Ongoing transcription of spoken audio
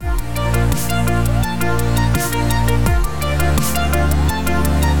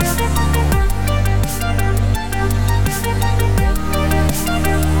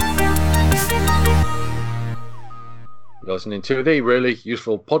listening to the really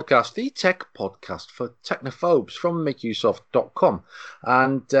useful podcast, the Tech Podcast for Technophobes from MakeUseOf.com.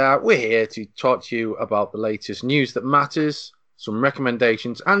 And we're here to talk to you about the latest news that matters, some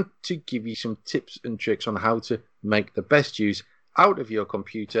recommendations, and to give you some tips and tricks on how to make the best use out of your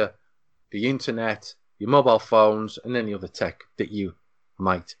computer, the internet, your mobile phones, and any other tech that you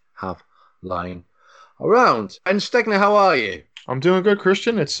might have lying around. And Stegner, how are you? I'm doing good,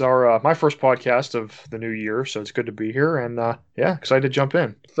 Christian. It's our my first podcast of the new year, so it's good to be here, and excited to jump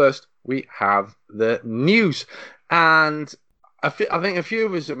in. First, we have the news, and I think a few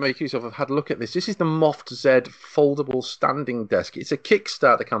of us at Make Use of have had a look at this. This is the Moft Z foldable standing desk. It's a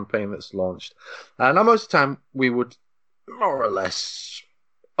Kickstarter campaign that's launched, and most of the time we would more or less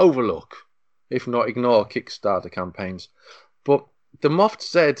overlook, if not ignore, Kickstarter campaigns. But the Moft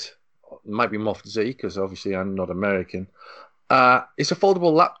Z, might be Moft Z because obviously I'm not American. It's a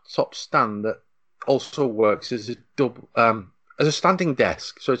foldable laptop stand that also works as a standing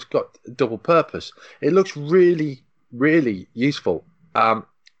desk, so it's got a double purpose. It looks really, really useful. I'm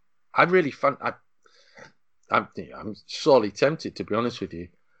sorely tempted, to be honest with you,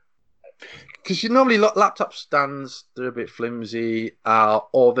 because you normally laptop stands, they're a bit flimsy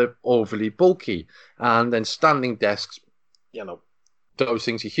or they're overly bulky, and then standing desks, those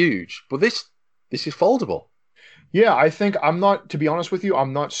things are huge. But this is foldable. Yeah, to be honest with you,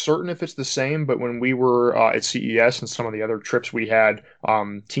 I'm not certain if it's the same, but when we were at CES and some of the other trips we had,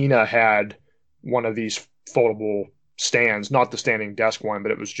 Tina had one of these foldable stands, not the standing desk one,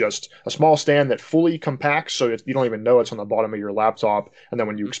 but it was just a small stand that fully compacts, so you don't even know it's on the bottom of your laptop. And then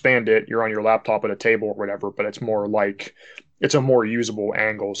when you expand it, you're on your laptop at a table or whatever, but it's more like it's a more usable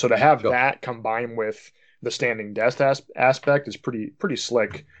angle. So to have that combined with the standing desk aspect is pretty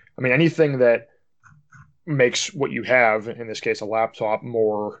slick. I mean, anything that makes what you have, in this case a laptop,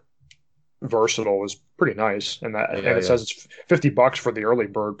 more versatile is pretty nice. And it says it's $50 for the early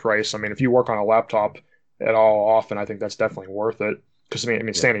bird price. I mean, if you work on a laptop at all often, I think that's definitely worth it, because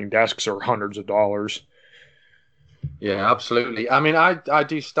standing desks are hundreds of dollars. Yeah, absolutely. I mean, I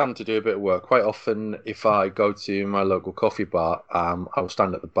do stand to do a bit of work quite often. If I go to my local coffee bar, I will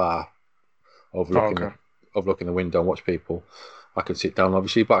stand at the bar overlooking the window and watch people. I can sit down,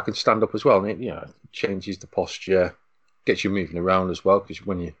 obviously, but I can stand up as well. And it, changes the posture, gets you moving around as well, because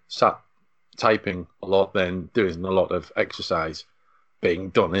when you sat typing a lot, then there isn't a lot of exercise being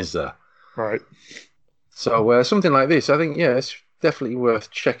done, is there? Right. So something like this, I think, it's definitely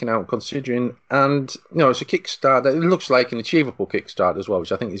worth checking out, considering. And, it's a Kickstarter. It looks like an achievable Kickstarter as well,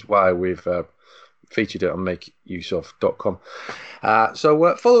 which I think is why we've featured it on MakeUseOf.com.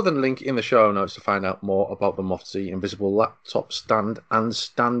 So follow the link in the show notes to find out more about the Moft Z invisible laptop stand and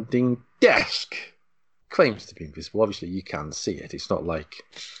standing desk. Claims to be invisible. Obviously, you can see it. It's not like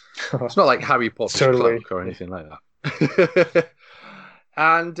Harry Potter's cloak or anything like that.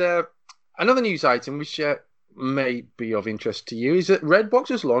 And another news item which may be of interest to you is that Redbox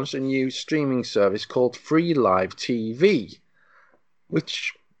has launched a new streaming service called Free Live TV,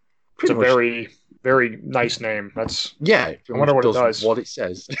 which it's a very, very nice name. I wonder what it does. What it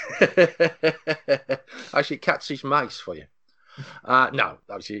says. Actually, it catches mice for you. No,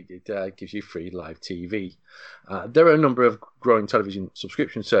 actually, it gives you free live TV. There are a number of growing television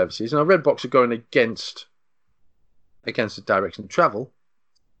subscription services. Now, Redbox are going against the direction of travel,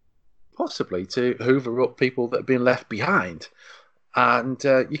 possibly to hoover up people that have been left behind. And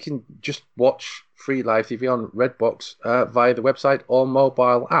you can just watch free live TV on Redbox via the website or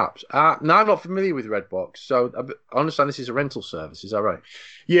mobile apps. Now, I'm not familiar with Redbox, so I understand this is a rental service. Is that right?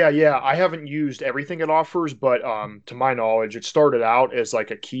 Yeah. I haven't used everything it offers, but to my knowledge, it started out as like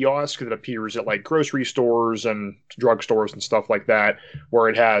a kiosk that appears at like grocery stores and drugstores and stuff like that, where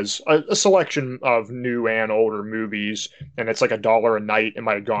it has a selection of new and older movies, and it's like $1 a night. It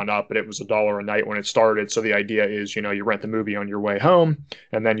might have gone up, but it was $1 a night when it started. So the idea is, you rent the movie on your way home,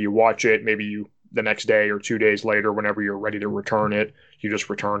 and then you watch it. Maybe the next day or 2 days later, whenever you're ready to return it, you just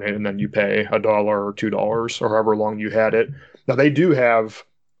return it, and then you pay $1 or $2 or however long you had it. Now, they do have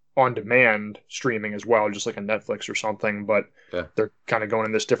on-demand streaming as well, just like a Netflix or something, but they're kind of going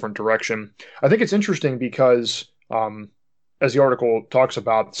in this different direction. I think it's interesting because, as the article talks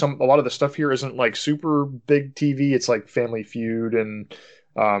about, a lot of the stuff here isn't like super big TV. It's like Family Feud and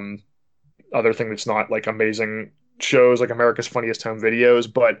other thing that's not like amazing shows like America's Funniest Home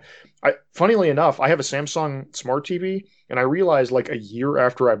Videos. But funnily enough, I have a Samsung Smart TV, and I realized like a year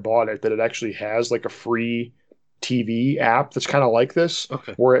after I bought it that it actually has like a free TV app that's kind of like this,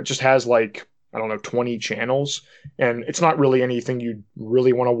 where it just has like, I don't know, 20 channels, and it's not really anything you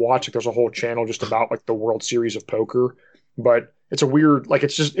really want to watch. Like, there's a whole channel just about like the World Series of Poker, But it's a weird, like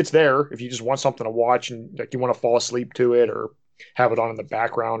it's there if you just want something to watch and like you want to fall asleep to it or have it on in the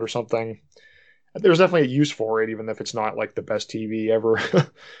background or something. There's definitely a use for it, even if it's not like the best TV ever.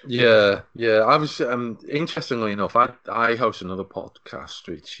 Yeah, yeah. I was interestingly enough, I host another podcast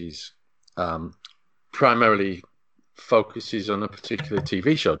which is um primarily focuses on a particular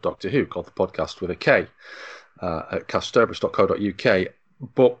TV show, Doctor Who, called the Podcast with a K, at casterbrus.co.uk.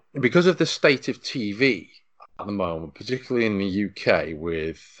 But because of the state of TV at the moment, particularly in the UK,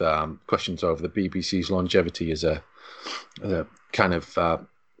 with questions over the BBC's longevity as a kind of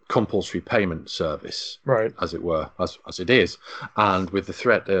compulsory payment service, Right. as it were, as it is, and with the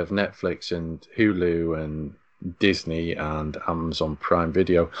threat of Netflix and Hulu and Disney and Amazon Prime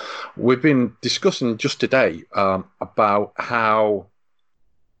Video, we've been discussing just today about how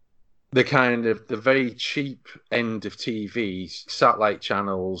the very cheap end of TV, satellite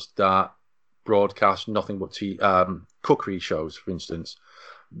channels that broadcast nothing but cookery shows, for instance,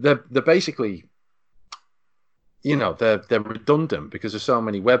 they're basically, they're redundant because there's so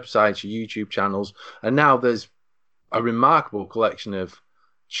many websites, YouTube channels, and now there's a remarkable collection of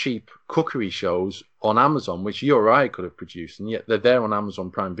cheap cookery shows on Amazon, which you or I could have produced, and yet they're there on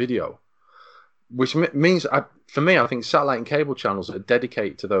Amazon Prime Video, which means, for me, I think satellite and cable channels that are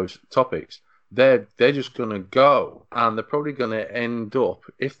dedicated to those topics, they're just going to go, and they're probably going to end up,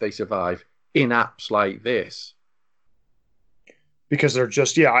 if they survive, in apps like this. Because they're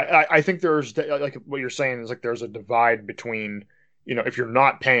just, yeah, I think there's like what you're saying is like there's a divide between, if you're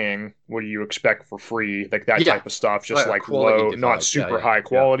not paying, what do you expect for free? Like that Yeah, type of stuff, just like a like quality low, not divide. Yeah, super yeah, high yeah.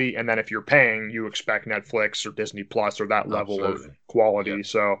 quality. And then if you're paying, you expect Netflix or Disney Plus or that level of Absolutely. Yeah. quality.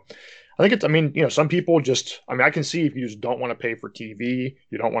 So I think it's, I mean, some people just, I mean, I can see if you just don't want to pay for TV,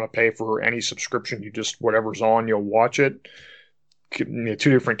 you don't want to pay for any subscription, you just, whatever's on, you'll watch it. Two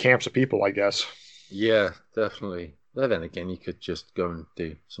different camps of people, I guess. Yeah, definitely. But then again, you could just go and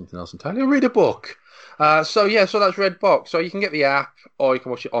do something else entirely, or read a book. So that's Redbox. So you can get the app, or you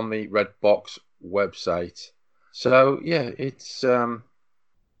can watch it on the Redbox website. So yeah, it's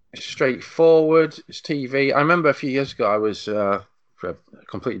straightforward. It's TV. I remember a few years ago, I was for a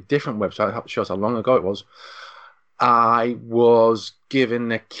completely different website. It shows how long ago it was. I was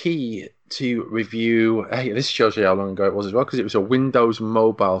given a key to review. Hey, this shows you how long ago it was as well, because it was a Windows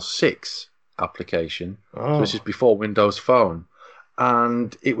Mobile 6 application. So this is Oh, before Windows Phone.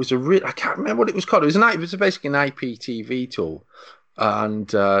 And it was I can't remember what it was called. It was basically an IPTV tool. And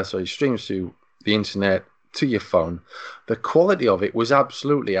so it streams to the internet to your phone. The quality of it was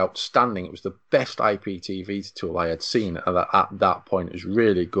absolutely outstanding. It was the best IPTV tool I had seen at that point. It was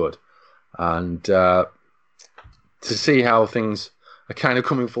really good. And to see how things are kind of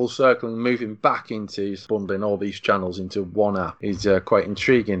coming full circle and moving back into bundling all these channels into one app is quite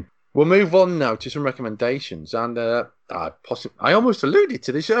intriguing. We'll move on now to some recommendations, and I almost alluded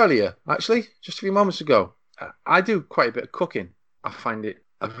to this earlier, actually, just a few moments ago. I do quite a bit of cooking. I find it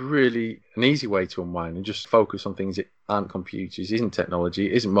an easy way to unwind and just focus on things that aren't computers, isn't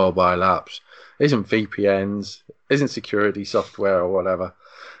technology, isn't mobile apps, isn't VPNs, isn't security software or whatever.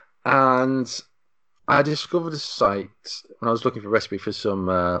 And I discovered a site when I was looking for a recipe for some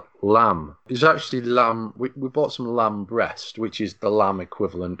lamb. It's actually lamb. We bought some lamb breast, which is the lamb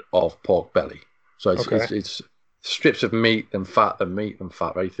equivalent of pork belly. So okay. it's strips of meat and fat,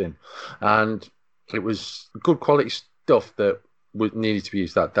 very thin, and it was good quality stuff that needed to be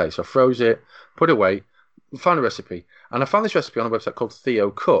used that day. So I froze it, put it away, found a recipe, and I found this recipe on a website called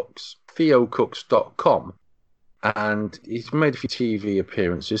Theo Cooks, theocooks.com. And he's made a few TV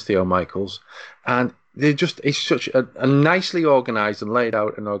appearances, Theo Michaels, and it's such a nicely organized and laid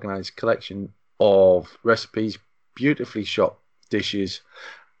out and organized collection of recipes, beautifully shot dishes,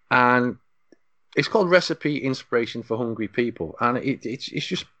 and it's called Recipe Inspiration for Hungry People, and it's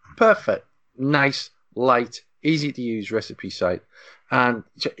just perfect, nice, light, easy to use recipe site. And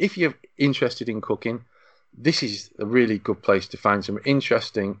if you're interested in cooking, this is a really good place to find some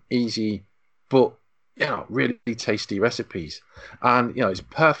interesting, easy, but really tasty recipes. And it's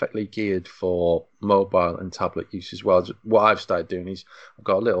perfectly geared for mobile and tablet use as well. What I've started doing is I've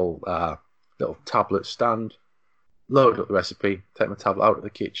got a little tablet stand, load up the recipe, take my tablet out of the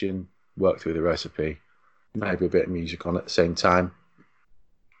kitchen, work through the recipe, maybe a bit of music on at the same time,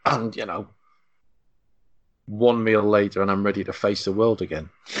 and one meal later, and I'm ready to face the world again,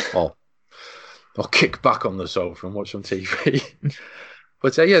 or kick back on the sofa and watch some TV.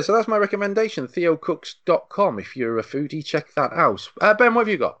 But yeah, so that's my recommendation, theocooks.com. If you're a foodie, check that out. Ben, what have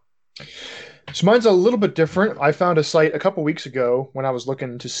you got? So mine's a little bit different. I found a site a couple weeks ago when I was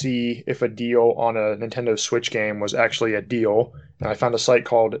looking to see if a deal on a Nintendo Switch game was actually a deal. And I found a site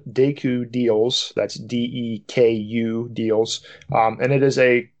called Deku Deals. That's Deku Deals. And it is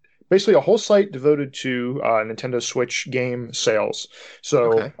a basically a whole site devoted to Nintendo Switch game sales.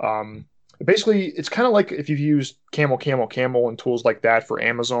 So Okay. basically, it's kind of like if you've used Camel, Camel, Camel and tools like that for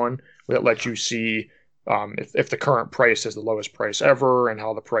Amazon that let you see if the current price is the lowest price ever and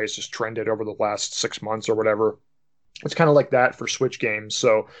how the price has trended over the last 6 months or whatever. It's kind of like that for Switch games.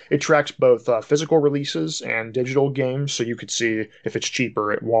 So it tracks both physical releases and digital games. So you could see if it's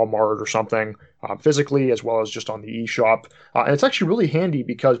cheaper at Walmart or something physically, as well as just on the eShop. And it's actually really handy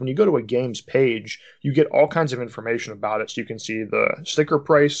because when you go to a game's page, you get all kinds of information about it. So you can see the sticker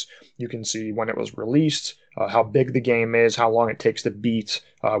price, you can see when it was released, how big the game is, how long it takes to beat,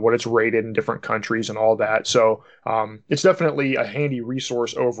 what it's rated in different countries, and all that. So it's definitely a handy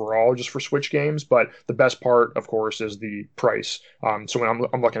resource overall just for Switch games. But the best part, of course, is the price. So when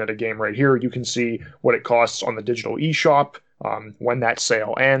I'm looking at a game right here, you can see what it costs on the digital eShop, when that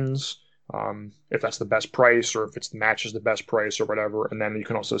sale ends. If that's the best price or if it matches the best price or whatever. And then you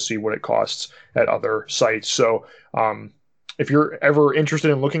can also see what it costs at other sites. So if you're ever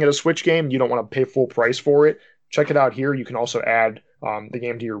interested in looking at a Switch game, you don't want to pay full price for it, check it out here. You can also add the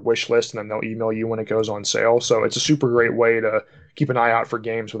game to your wish list, and then they'll email you when it goes on sale. So it's a super great way to keep an eye out for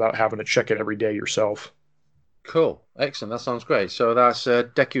games without having to check it every day yourself. Cool. Excellent. That sounds great. So that's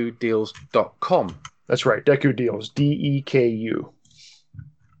dekudeals.com. That's right, Deku Deals, Deku.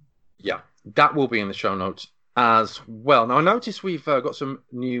 Yeah, that will be in the show notes as well. Now, I noticed we've got some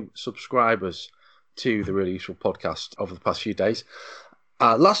new subscribers to the Really Useful podcast over the past few days.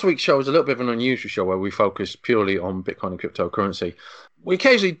 Last week's show was a little bit of an unusual show where we focused purely on Bitcoin and cryptocurrency. We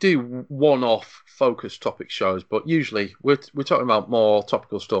occasionally do one-off focused topic shows, but usually we're talking about more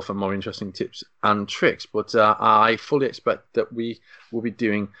topical stuff and more interesting tips and tricks. But I fully expect that we will be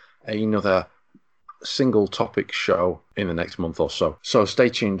doing another single topic show in the next month or so. So stay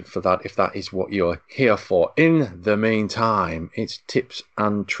tuned for that if that is what you're here for. In the meantime, it's tips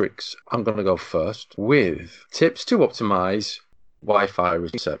and tricks. I'm going to go first with tips to optimize Wi-Fi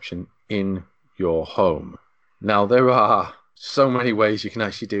reception in your home. Now, there are so many ways you can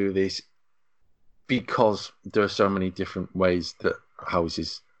actually do this because there are so many different ways that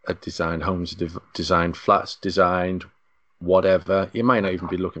houses are designed, homes are designed, flats designed, whatever. You might not even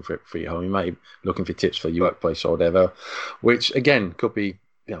be looking for it for your home. You might be looking for tips for your workplace or whatever, which again could be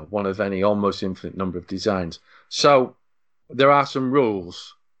one of any almost infinite number of designs. So there are some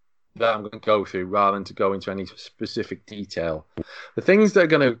rules that I'm going to go through rather than to go into any specific detail. The things that are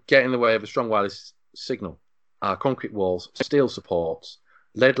going to get in the way of a strong wireless signal are concrete walls, steel supports,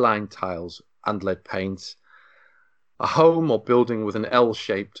 lead-lined tiles, and lead paint. A home or building with an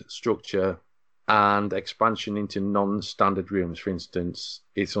L-shaped structure and expansion into non-standard rooms, for instance,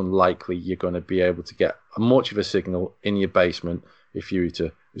 it's unlikely you're going to be able to get much of a signal in your basement if your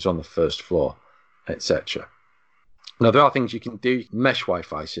router is on the first floor, etc. Now, there are things you can do. Mesh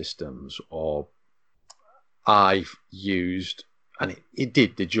Wi-Fi systems, or I've used, and it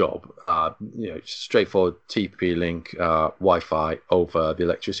did the job. Straightforward TP-Link Wi-Fi over the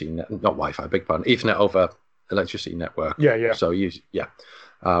electricity net, not Wi-Fi, big pardon, Ethernet over electricity network. Yeah. So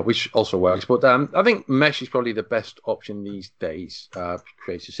which also works. But I think mesh is probably the best option these days.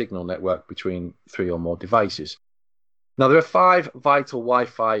 Creates a signal network between 3 or more devices. Now, there are 5 vital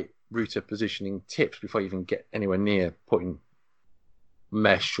Wi-Fi router positioning tips before you even get anywhere near putting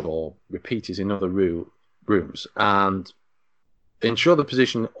mesh or repeaters in other rooms. And ensure the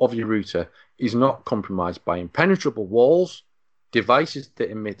position of your router is not compromised by impenetrable walls, devices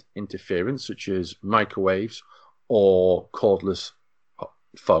that emit interference, such as microwaves or cordless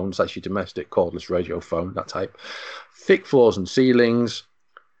phones, that's your domestic cordless radio phone, that type, thick floors and ceilings.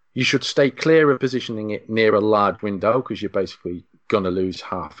 You should stay clear of positioning it near a large window because you're basically going to lose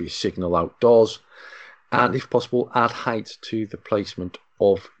half your signal outdoors. And if possible, add height to the placement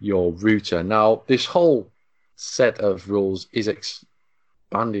of your router. Now, this whole set of rules is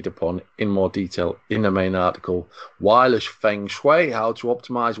expanded upon in more detail in the main article, Wireless Feng Shui, How to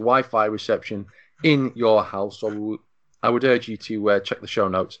Optimize Wi-Fi Reception in Your House. So I would urge you to check the show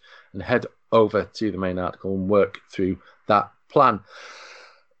notes and head over to the main article and work through that plan.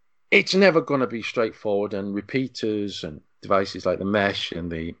 It's never going to be straightforward, and repeaters and devices like the mesh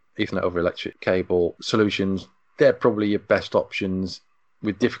and the Ethernet over electric cable solutions, they're probably your best options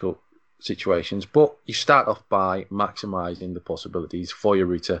with difficult situations, but you start off by maximizing the possibilities for your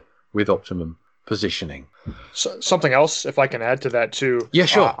router with optimum positioning. So, something else, if I can add to that too. Yeah,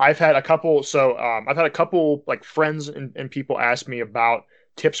 sure. I've had a couple. So I've had a couple like friends and people ask me about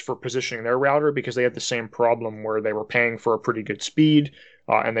tips for positioning their router because they had the same problem where they were paying for a pretty good speed,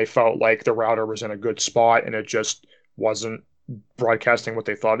 and they felt like the router was in a good spot and it just wasn't broadcasting what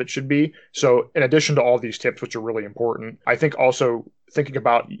they thought it should be. So, in addition to all these tips, which are really important, I think also thinking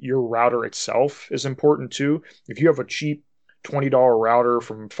about your router itself is important too. If you have a cheap $20 router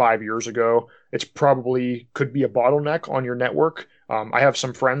from 5 years ago, it's probably could be a bottleneck on your network. I have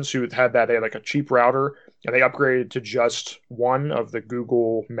some friends who had that. They had like a cheap router and they upgraded to just one of the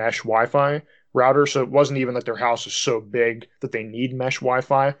Google Mesh Wi-Fi router. So it wasn't even that their house is so big that they need mesh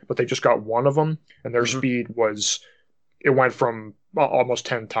Wi-Fi, but they just got one of them and their Hmm. speed was it went from almost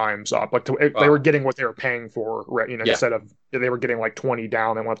 10 times up. They were Wow. getting what they were paying for, right? Yeah. Instead of they were getting like 20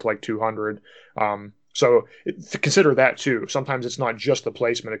 down, they went to like 200. So consider that too. Sometimes it's not just the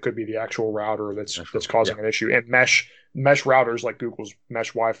placement; it could be the actual router that's Yeah. causing an issue. And mesh routers like Google's Mesh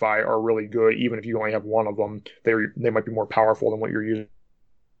Wi-Fi are really good, even if you only have one of them. They might be more powerful than what you're using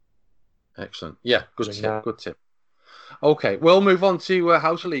Excellent. Yeah. Good tip. now. Good tip. Okay, we'll move on to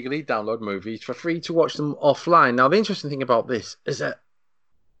how to legally download movies for free to watch them offline. Now, the interesting thing about this is that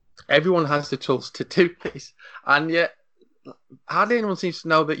everyone has the tools to do this, and yet hardly anyone seems to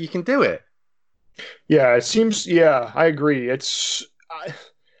know that you can do it. Yeah, it seems. Yeah, I agree.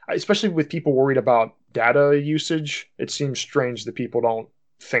 Especially with people worried about data usage. It seems strange that people don't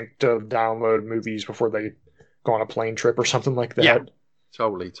think to download movies before they go on a plane trip or something like Yeah, that.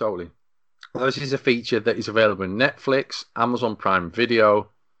 totally, totally. This is a feature that is available in Netflix, Amazon Prime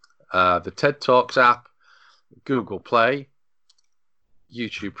Video, the TED Talks app, Google Play,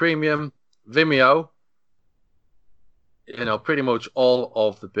 YouTube Premium, Vimeo. Pretty much all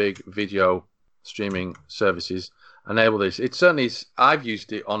of the big video streaming services enable this. It certainly is. I've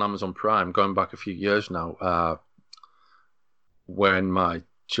used it on Amazon Prime going back a few years now, when my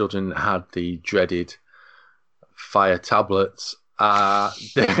children had the dreaded Fire tablets.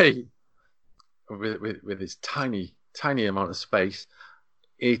 They with this tiny amount of space.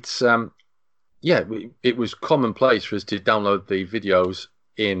 It's yeah, it was commonplace for us to download the videos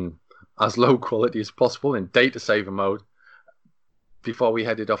in as low quality as possible in data saver mode before we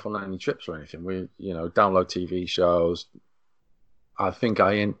headed off on any trips or anything. We, download TV shows.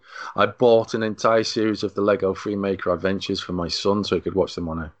 I bought an entire series of the Lego Freemaker Adventures for my son so he could watch them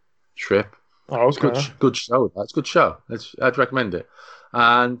on a trip. Oh, It's a good okay. good show. That's a good show. I'd recommend it.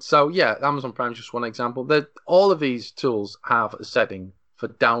 And so yeah, Amazon Prime is just one example. That all of these tools have a setting for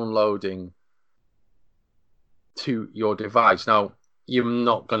downloading to your device. Now, you're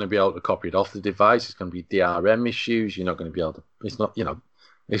not going to be able to copy it off the device. It's going to be DRM issues. You're not going to be able to. It's not.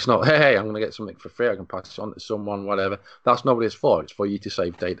 Hey, I'm going to get something for free. I can pass it on to someone, whatever. That's not what it's for. It's for you to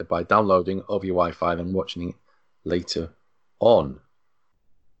save data by downloading over your Wi-Fi and watching it later on.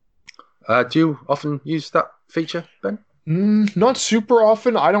 Do you often use that feature, Ben? Not super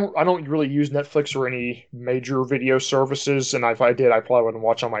often. I don't really use Netflix or any major video services, and if I did, I probably wouldn't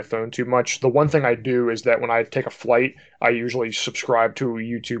watch on my phone too much. The one thing I do is that when I take a flight, I usually subscribe to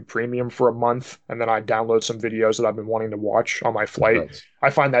YouTube Premium for a month, and then I download some videos that I've been wanting to watch on my flight. Right. I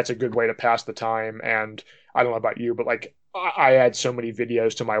find that's a good way to pass the time, and I don't know about you, but like I add so many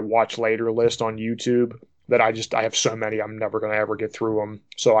videos to my watch later list on YouTube that I have so many I'm never going to ever get through them.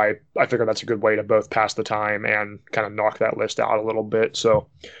 So I figure that's a good way to both pass the time and kind of knock that list out a little bit. So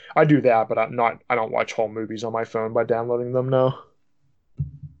I do that, but I don't watch whole movies on my phone by downloading them. No.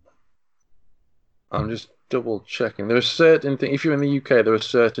 I'm just double checking. There are certain things. If you're in the UK, there are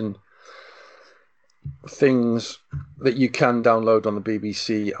certain things that you can download on the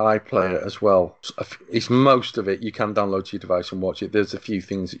BBC iPlayer as well. It's most of it you can download to your device and watch it. There's a few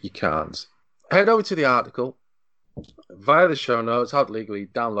things that you can't. Head over to the article via the show notes. How to legally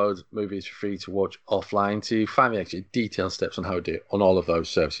download movies for free to watch offline to find the actual detailed steps on how to do it on all of those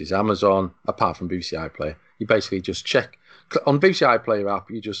services. Amazon, apart from BBC iPlayer, you basically just check on BBC iPlayer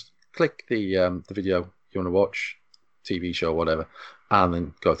app. You just click the video you want to watch, TV show, whatever, and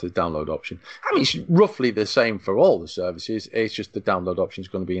then go to the download option. I mean, it's roughly the same for all the services. It's just the download option is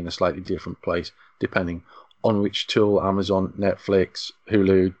going to be in a slightly different place depending on which tool: Amazon, Netflix,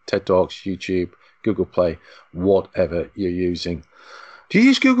 Hulu, TED Talks, YouTube, Google Play, whatever you're using. Do you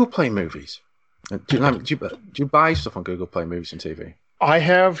use Google Play Movies? Do you buy stuff on Google Play Movies and TV? I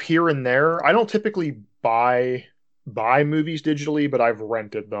have here and there. I don't typically buy movies digitally, but I've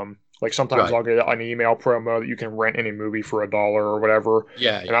rented them. Like sometimes Right. I'll get an email promo that you can rent any movie for $1 or whatever,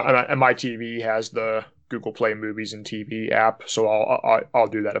 Yeah, and, yeah. and my TV has the Google Play Movies and TV app, so I'll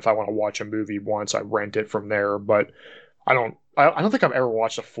do that if I want to watch a movie once. I rent it from there, but I don't think I've ever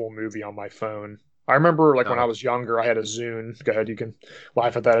watched a full movie on my phone. I remember like when I No. was younger, I had a Zune. Go ahead, you can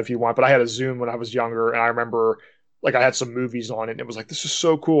laugh at that if you want, but I had a Zune when I was younger, and I remember like I had some movies on it and it was like, this is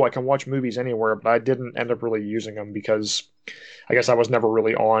so cool. I can watch movies anywhere, but I didn't end up really using them because I guess I was never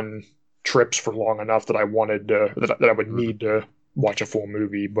really on trips for long enough that I wanted to, that I would Mhm. need to watch a full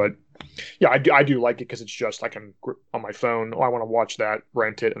movie. But yeah, I do like it because it's just I can on my phone. Oh, I want to watch that,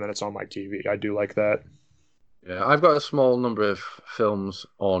 rent it, and then it's on my TV. I do like that. Yeah, I've got a small number of films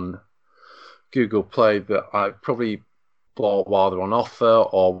on Google Play that I probably bought while they're on offer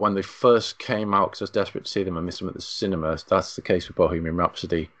or when they first came out because I was desperate to see them and miss them at the cinemas. That's the case with Bohemian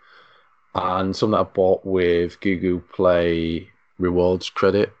Rhapsody. And some that I bought with Google Play rewards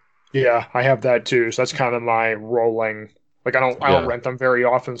credit. Yeah, I have that too. So that's kind of my rolling. Like I don't Yeah, rent them very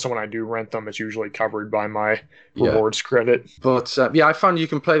often. So when I do rent them, it's usually covered by my yeah. rewards credit. But yeah, I found you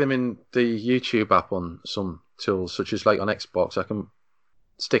can play them in the YouTube app on some tools, such as like on Xbox. I can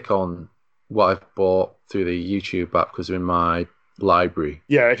stick on what I've bought through the YouTube app because they're in my library.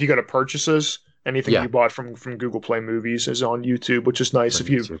 Yeah, if you go to purchases, anything Yeah, you bought from Google Play Movies is on YouTube, which is it's nice on if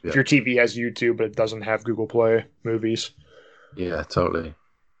you YouTube. if Yeah, your TV has YouTube but it doesn't have Google Play Movies. yeah, totally.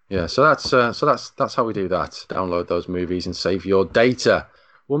 Yeah, so that's how we do that. Download those movies and save your data.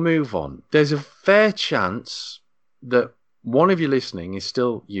 We'll move on. There's a fair chance that one of you listening is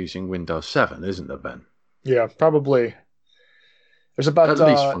still using Windows 7, isn't there, Ben? Yeah, probably. There's about At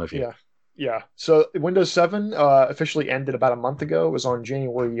least one of you. yeah. Yeah. So Windows 7 officially ended about a month ago. It was on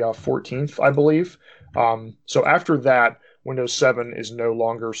January 14th, I believe. So after that, Windows 7 is no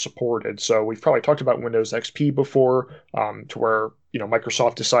longer supported. So we've probably talked about Windows XP before, to where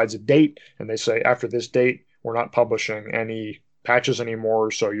Microsoft decides a date and they say after this date we're not publishing any patches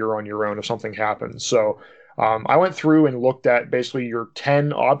anymore. So you're on your own if something happens. So I went through and looked at basically your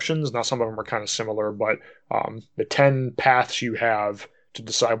 10 options. Now some of them are kind of similar, but the 10 paths you have to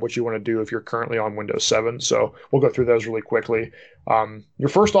decide what you want to do if you're currently on Windows 7. So we'll go through those really quickly. Your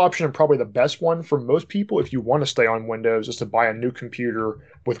first option, and probably the best one for most people, if you want to stay on Windows, is to buy a new computer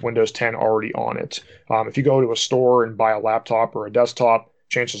with Windows 10 already on it. If you go to a store and buy a laptop or a desktop,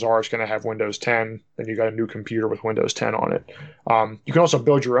 chances are it's going to have Windows 10. Then you got a new computer with Windows 10 on it. You can also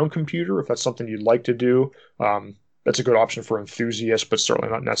build your own computer if that's something you'd like to do. That's a good option for enthusiasts, but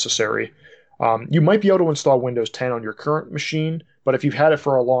certainly not necessary. You might be able to install Windows 10 on your current machine, but if you've had it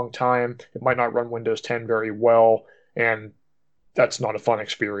for a long time, it might not run Windows 10 very well, and that's not a fun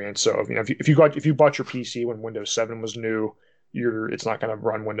experience. So, if you bought your PC when Windows 7 was new, it's not going to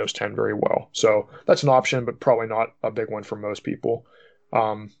run Windows 10 very well. So that's an option, but probably not a big one for most people.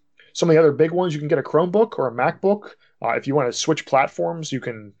 Um, some of the other big ones, you can get a Chromebook or a MacBook. If you want to switch platforms,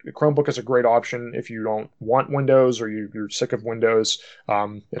 Chromebook is a great option if you don't want Windows or you're sick of Windows.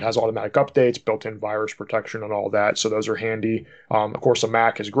 It has automatic updates, built-in virus protection, and all that, so those are handy. Of course, a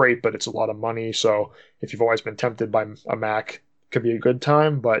Mac is great, but it's a lot of money. So if you've always been tempted by a Mac, it could be a good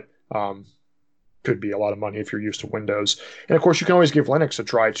time, but could be a lot of money if you're used to Windows. And of course, you can always give Linux a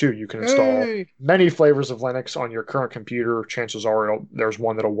try too. You can install Hey! many flavors of Linux on your current computer. Chances are there's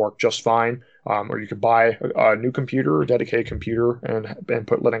one that'll work just fine. Or you could buy a new computer, a dedicated computer, and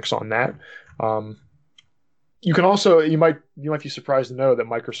put Linux on that. Um, you can also you might be surprised to know that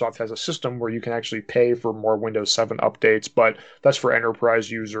Microsoft has a system where you can actually pay for more Windows 7 updates, but that's for enterprise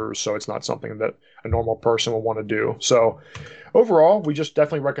users, so it's not something that a normal person will want to do. So overall, we just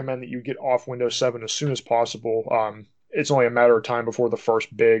definitely recommend that you get off Windows 7 as soon as possible. It's only a matter of time before the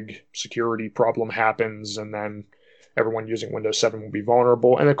first big security problem happens, and then everyone using Windows 7 will be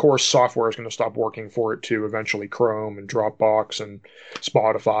vulnerable. And of course, software is going to stop working for it too. Eventually, Chrome and Dropbox and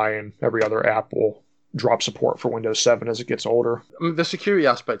Spotify and every other app will drop support for Windows 7 as it gets older. I mean, the security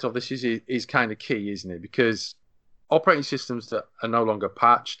aspect of this is kind of key, isn't it? Because operating systems that are no longer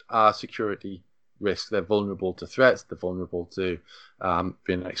patched are security risks. They're vulnerable to threats. They're vulnerable to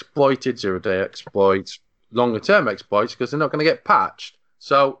being exploited, zero-day exploits, longer-term exploits because they're not going to get patched.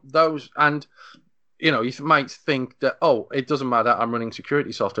 So those, and you might think that, oh, it doesn't matter, I'm running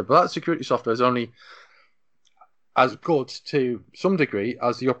security software, but that security software is only as good to some degree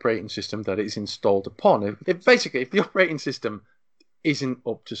as the operating system that it's installed upon. If the operating system isn't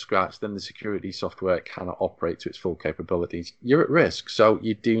up to scratch, then the security software cannot operate to its full capabilities. You're at risk. So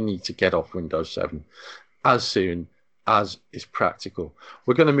you do need to get off Windows 7 as soon as is practical.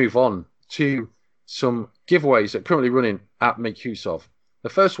 We're going to move on to some giveaways that are currently running at Make Use of. The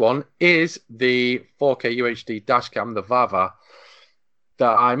first one is the 4K UHD dashcam, the Vava,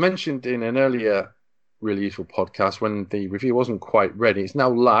 that I mentioned in an earlier really useful podcast when the review wasn't quite ready. It's now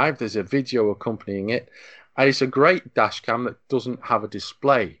live. There's a video accompanying it. And it's a great dash cam that doesn't have a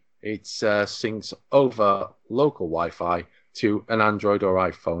display. It syncs over local Wi-Fi to an Android or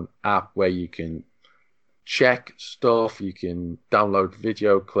iPhone app where you can check stuff. You can download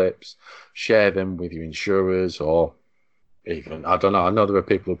video clips, share them with your insurers, or even, I don't know, I know there are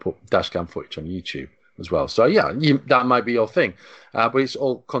people who put dash cam footage on YouTube as well. So yeah, that might be your thing, but it's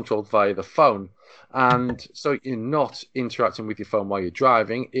all controlled via the phone. And so you're not interacting with your phone while you're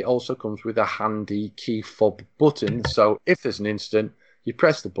driving. It also comes with a handy key fob button. So if there's an incident, you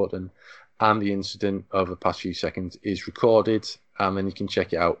press the button and the incident over the past few seconds is recorded, and then you can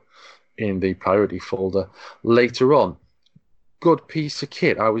check it out in the priority folder later on. Good piece of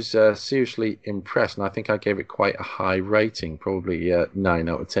kit. I was seriously impressed, and I think I gave it quite a high rating, probably 9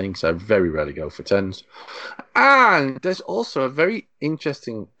 out of 10, because I very rarely go for 10s. And there's also a very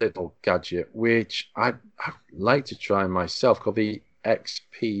interesting little gadget, which I'd like to try myself, called the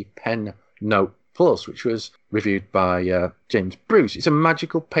XP Pen Note Plus, which was reviewed by James Bruce. It's a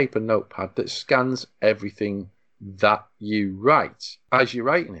magical paper notepad that scans everything that you write as you're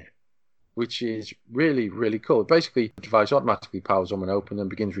writing it, which is really, really cool. Basically, the device automatically powers on when open and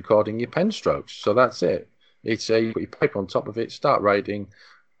begins recording your pen strokes. So that's it. You put your paper on top of it, start writing,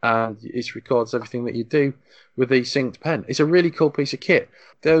 and it records everything that you do with the synced pen. It's a really cool piece of kit.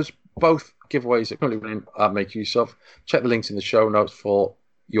 There's both giveaways that currently running make use of. Check the links in the show notes for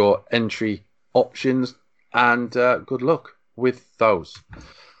your entry options, and good luck with those.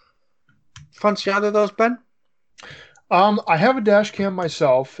 Fancy either of those, Ben? I have a dash cam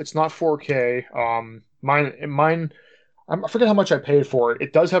myself. It's not 4K. Mine. I forget how much I paid for it.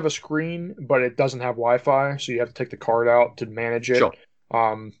 It does have a screen, but it doesn't have Wi-Fi, so you have to take the card out to manage it. Sure.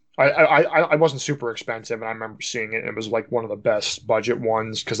 I wasn't super expensive, and I remember seeing it. It was like one of the best budget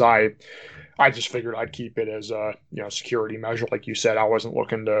ones because I just figured I'd keep it as a security measure, like you said. I wasn't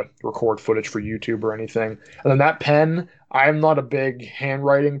looking to record footage for YouTube or anything. And then that pen, I'm not a big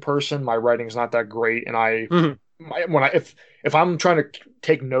handwriting person. My writing's not that great, and if I'm trying to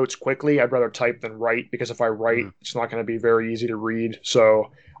take notes quickly, I'd rather type than write, because if I write, it's not going to be very easy to read.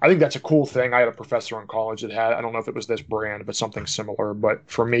 So I think that's a cool thing. I had a professor in college that had, I don't know if it was this brand, but something similar. But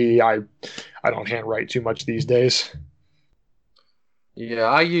for me, I don't handwrite too much these days. Yeah,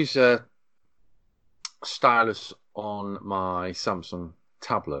 I use a stylus on my Samsung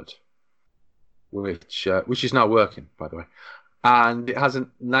tablet, which is now working, by the way, and it has a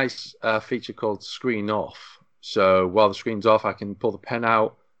nice feature called screen off. So while the screen's off, I can pull the pen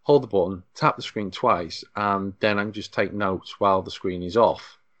out, hold the button, tap the screen twice, and then I can just take notes while the screen is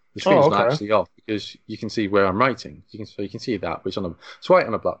off. The screen's not actually off because you can see where I'm writing. You can see that, but it's white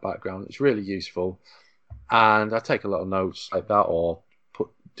on a black background. It's really useful, and I take a lot of notes like that, or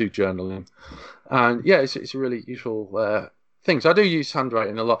do journaling. And yeah, it's a really useful thing. So I do use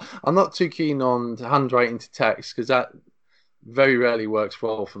handwriting a lot. I'm not too keen on handwriting to text because that very rarely works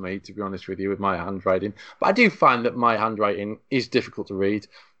well for me, to be honest with you, with my handwriting. But I do find that my handwriting is difficult to read,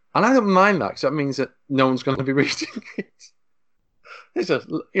 and I don't mind that because that means that no one's going to be reading it. It's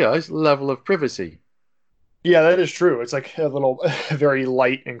it's a level of privacy. Yeah, that is true. It's like a little, very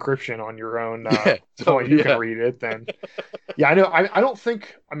light encryption on your own. So you can read it. Then, yeah, I know. I don't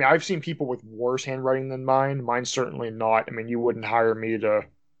think. I mean, I've seen people with worse handwriting than mine. Mine's certainly not. I mean, you wouldn't hire me to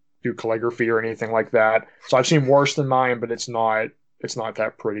do calligraphy or anything like that. So I've seen worse than mine, but it's not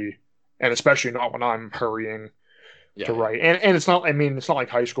that pretty, and especially not when I'm hurrying to write. And it's not. I mean, it's not like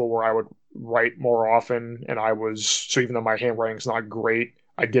high school where I would write more often, and so even though my handwriting's not great,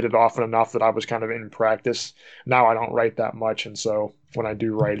 I did it often enough that I was kind of in practice. Now I don't write that much, and so when I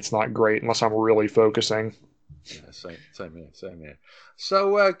do write, it's not great unless I'm really focusing. Yeah, same here.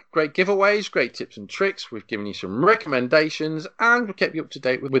 So great giveaways, great tips and tricks. We've given you some recommendations, and we've kept you up to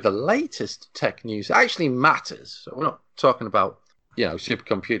date with the latest tech news that actually matters. So we're not talking about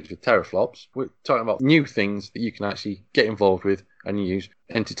supercomputers with teraflops. We're talking about new things that you can actually get involved with and use,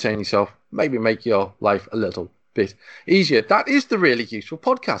 entertain yourself, maybe make your life a little bit easier. That is the Really Useful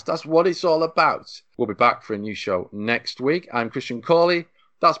Podcast. That's what it's all about. We'll be back for a new show next week. I'm Christian Cawley.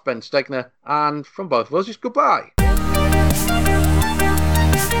 That's Ben Stegner. And from both of us, it's goodbye.